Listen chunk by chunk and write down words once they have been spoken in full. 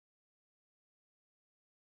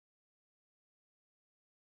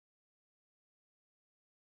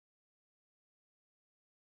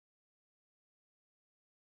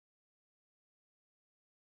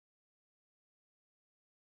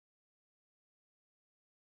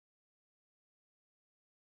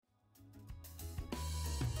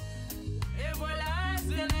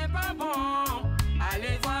pas bon.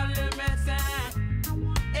 Allez voir le médecin.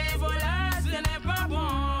 Ebola, ce n'est pas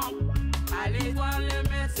bon. Allez voir le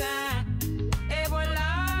médecin.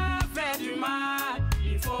 Ebola fait du mal.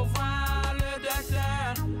 Il faut voir le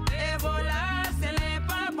docteur. Ebola, ce n'est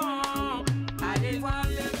pas bon. Allez voir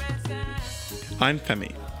le médecin. I'm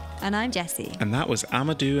Femi. And I'm Jessie. And that was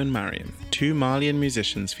Amadou and Mariam, two Malian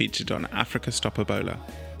musicians featured on Africa Stop Ebola.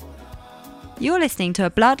 You're listening to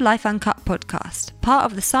a Blood, Life Uncut podcast, part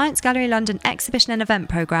of the Science Gallery London exhibition and event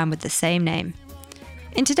programme with the same name.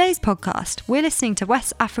 In today's podcast, we're listening to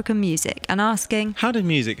West African music and asking, how did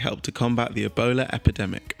music help to combat the Ebola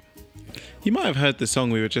epidemic? You might have heard the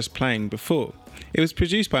song we were just playing before. It was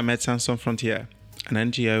produced by Médecins Sans Frontières, an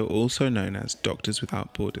NGO also known as Doctors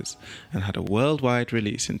Without Borders, and had a worldwide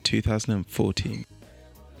release in 2014.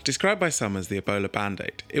 Described by some as the Ebola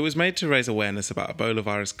Band-Aid, it was made to raise awareness about Ebola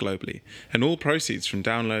virus globally, and all proceeds from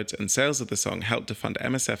downloads and sales of the song helped to fund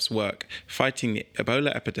MSF's work fighting the Ebola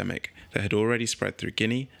epidemic that had already spread through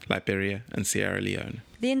Guinea, Liberia and Sierra Leone.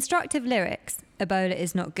 The instructive lyrics, Ebola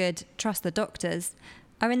is not good, trust the doctors,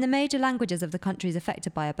 are in the major languages of the countries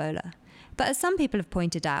affected by Ebola. But as some people have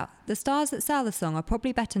pointed out, the stars that sell the song are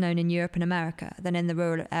probably better known in Europe and America than in the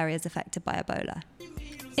rural areas affected by Ebola.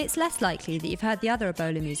 It's less likely that you've heard the other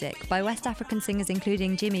Ebola music by West African singers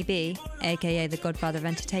including Jimmy B, aka the godfather of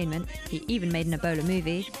entertainment, he even made an Ebola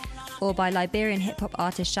movie, or by Liberian hip-hop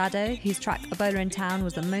artist Shadow, whose track Ebola in Town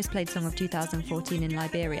was the most played song of 2014 in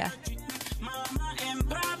Liberia.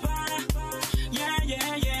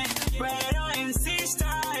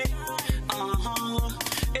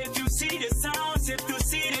 If you see the sounds, if you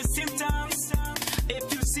see the symptoms,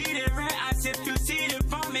 if you see the red eyes, if you see the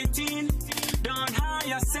vomiting, don't hide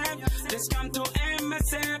yourself, just come to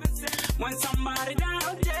MSF. When somebody down,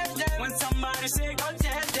 when somebody say go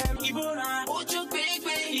tell them Ebola, ojo big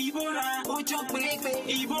Ebola, ojo big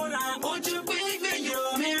Ebola, ojo big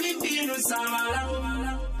yo, maybe Pino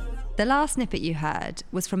Samara. The last snippet you heard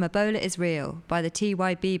was from Ebola is Real by the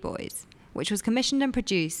TYB Boys, which was commissioned and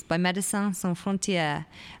produced by Médecins Sans Frontières.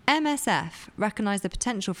 MSF recognised the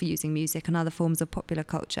potential for using music and other forms of popular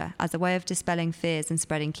culture as a way of dispelling fears and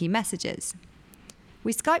spreading key messages.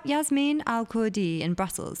 We Skyped Yasmin Al-Koudi in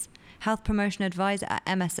Brussels, health promotion advisor at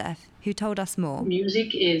MSF, who told us more.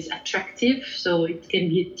 Music is attractive, so it can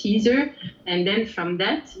be a teaser, and then from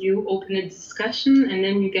that you open a discussion, and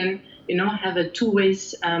then you can have a two-way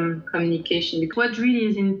communication. What really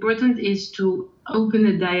is important is to open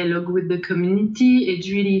a dialogue with the community. It's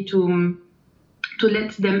really to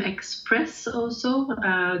let them express also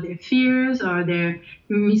their fears or their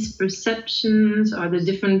misperceptions or the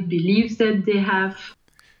different beliefs that they have.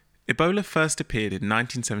 Ebola first appeared in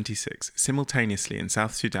 1976 simultaneously in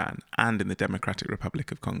South Sudan and in the Democratic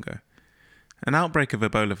Republic of Congo. An outbreak of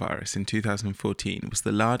Ebola virus in 2014 was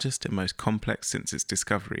the largest and most complex since its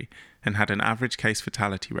discovery and had an average case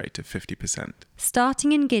fatality rate of 50%.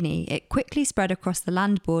 Starting in Guinea, it quickly spread across the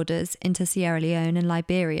land borders into Sierra Leone and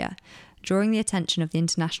Liberia, drawing the attention of the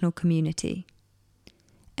international community.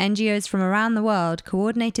 NGOs from around the world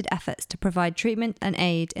coordinated efforts to provide treatment and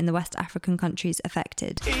aid in the West African countries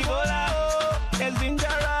affected. Ebola is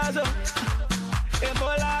dangerous.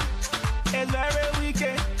 Ebola is very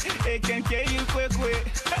wicked. It can kill you quick.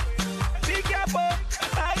 Be careful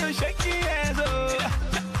how you shake your hands.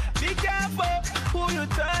 Be careful who you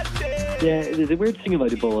touch. Yeah, the weird thing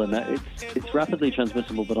about Ebola is that it's rapidly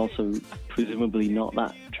transmissible, but also presumably not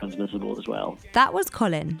that transmissible as well. That was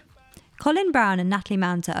Colin. Colin Brown and Natalie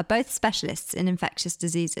Mounter are both specialists in infectious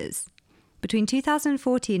diseases. Between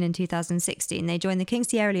 2014 and 2016, they joined the King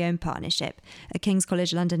Sierra Leone Partnership, a King's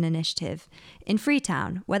College London initiative, in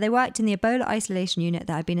Freetown, where they worked in the Ebola isolation unit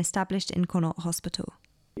that had been established in Connaught Hospital.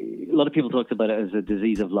 A lot of people talked about it as a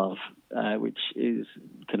disease of love, which is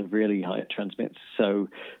kind of really how it transmits. So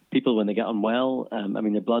people, when they get unwell,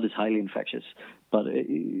 their blood is highly infectious, but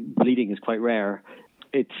bleeding is quite rare.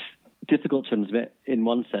 It's difficult to transmit in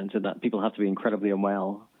one sense in that people have to be incredibly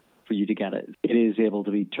unwell for you to get it. It is able to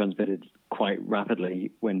be transmitted quite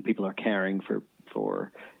rapidly when people are caring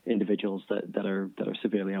for individuals that are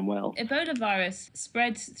severely unwell. Ebola virus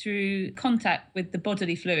spreads through contact with the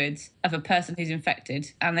bodily fluids of a person who's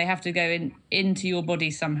infected, and they have to go into your body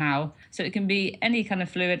somehow. So it can be any kind of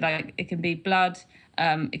fluid, like it can be blood,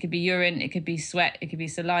 it could be urine, it could be sweat, it could be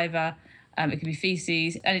saliva, it could be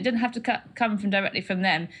feces, and it doesn't have to come from directly from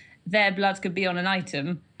them. Their blood could be on an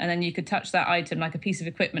item, and then you could touch that item, like a piece of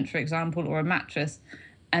equipment, for example, or a mattress,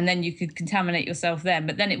 and then you could contaminate yourself then.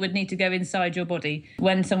 But then it would need to go inside your body.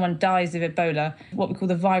 When someone dies of Ebola, what we call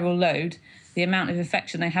the viral load, the amount of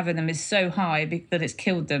infection they have in them is so high that it's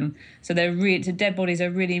killed them. So the dead bodies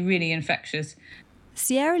are really, really infectious.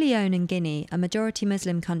 Sierra Leone and Guinea are majority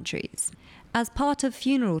Muslim countries. As part of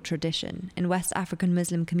funeral tradition in West African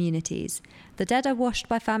Muslim communities, the dead are washed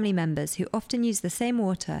by family members who often use the same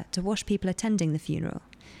water to wash people attending the funeral.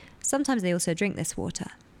 Sometimes they also drink this water.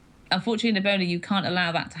 Unfortunately, in Ebola, you can't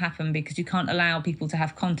allow that to happen because you can't allow people to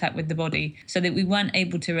have contact with the body, so that we weren't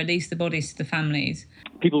able to release the bodies to the families.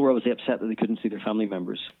 People were obviously upset that they couldn't see their family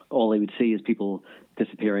members. All they would see is people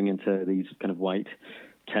disappearing into these kind of white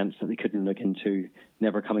tents that they couldn't look into,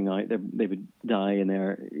 never coming out. They would die in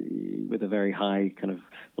there with a very high kind of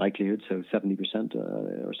likelihood, so 70%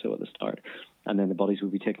 or so at the start. And then the bodies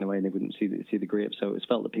would be taken away and they wouldn't see the grave. So it was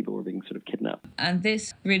felt that people were being sort of kidnapped. And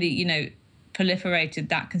this really, proliferated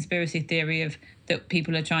that conspiracy theory of that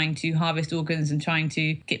people are trying to harvest organs and trying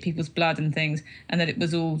to get people's blood and things, and that it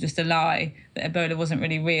was all just a lie, that Ebola wasn't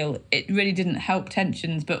really real. It really didn't help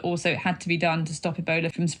tensions, but also it had to be done to stop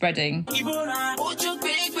Ebola from spreading. Ebola,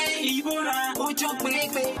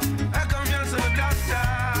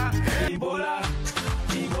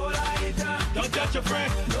 Ebola, don't touch your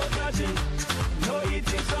friend, don't touch him, no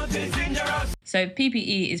eating something dangerous. So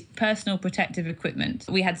PPE is personal protective equipment.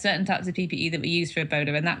 We had certain types of PPE that we used for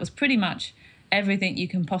Ebola, and that was pretty much everything you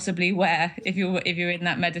can possibly wear if you're in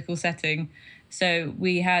that medical setting. So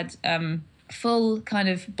we had full kind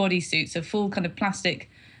of bodysuits, so full kind of plastic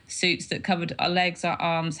suits that covered our legs, our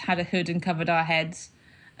arms, had a hood and covered our heads.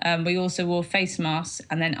 We also wore face masks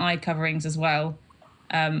and then eye coverings as well.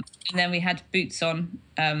 And then we had boots on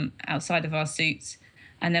outside of our suits.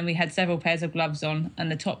 And then we had several pairs of gloves on,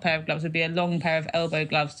 and the top pair of gloves would be a long pair of elbow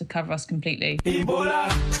gloves to cover us completely.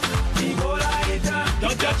 Ebola,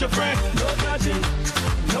 don't touch your friend, don't touch him,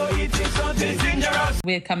 no eating something dangerous.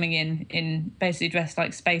 We're coming in basically dressed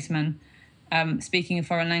like spacemen, speaking a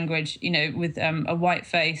foreign language, with a white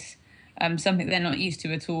face, something they're not used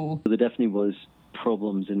to at all. There definitely was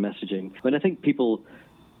problems in messaging. I think people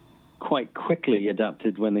quite quickly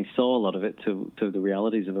adapted when they saw a lot of it to the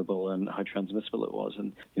realities of Ebola and how transmissible it was.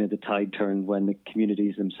 And, the tide turned when the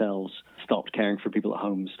communities themselves stopped caring for people at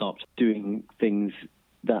home, stopped doing things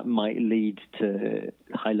that might lead to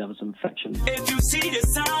high levels of infection. If you see the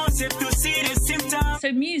sounds, if you see the symptoms.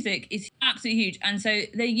 So music is absolutely huge. And so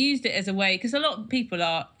they used it as a way, because a lot of people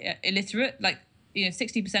are illiterate,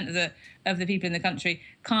 60% of the people in the country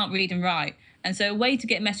can't read and write. And so a way to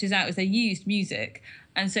get messages out is they used music.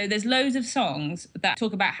 And so there's loads of songs that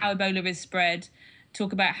talk about how Ebola is spread,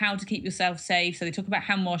 talk about how to keep yourself safe. So they talk about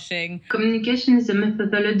hand washing. Communication is a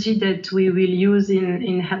methodology that we will use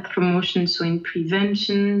in health promotion, so in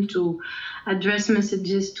prevention, to address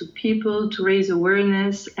messages to people, to raise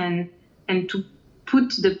awareness, and to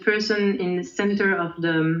put the person in the center of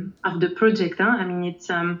the project. I mean,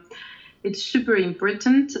 it's super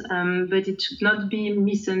important, but it should not be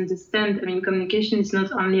misunderstood. I mean, communication is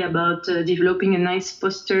not only about developing a nice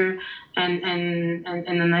poster and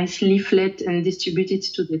a nice leaflet and distribute it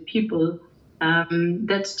to the people.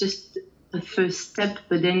 That's just the first step,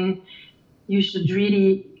 but then you should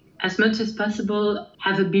really, as much as possible,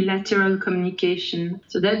 have a bilateral communication.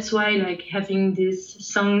 So that's why having these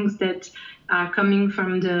songs that are coming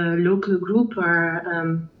from the local group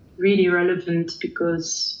are really relevant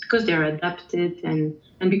because they're adapted and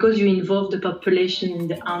because you involve the population in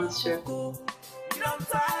the answer.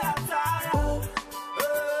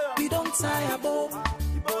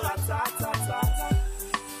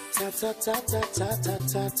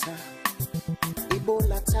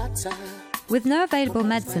 With no available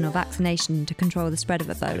medicine or vaccination to control the spread of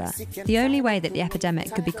Ebola, the only way that the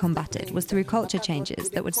epidemic could be combated was through culture changes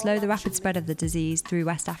that would slow the rapid spread of the disease through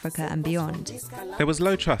West Africa and beyond. There was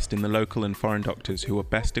low trust in the local and foreign doctors who were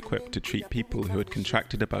best equipped to treat people who had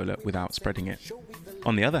contracted Ebola without spreading it.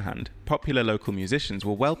 On the other hand, popular local musicians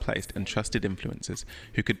were well-placed and trusted influencers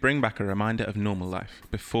who could bring back a reminder of normal life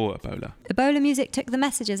before Ebola. Ebola music took the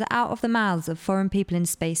messages out of the mouths of foreign people in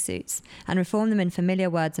spacesuits and reformed them in familiar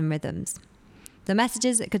words and rhythms. The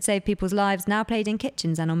messages that could save people's lives now played in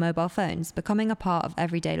kitchens and on mobile phones, becoming a part of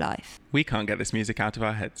everyday life. We can't get this music out of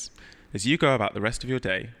our heads. As you go about the rest of your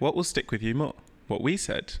day, what will stick with you more? What we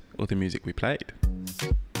said or the music we played?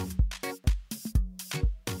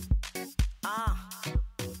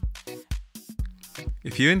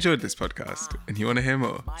 If you enjoyed this podcast and you want to hear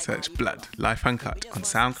more, search Blood, Life Uncut on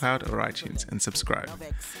SoundCloud or iTunes and subscribe.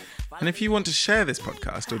 And if you want to share this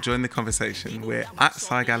podcast or join the conversation, we're at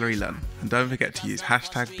Sci Gallery Lun, and don't forget to use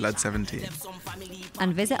 #Blood17.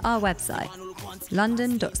 And visit our website,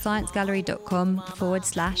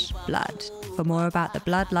 london.sciencegallery.com/blood, for more about the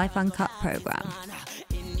Blood Life Uncut programme.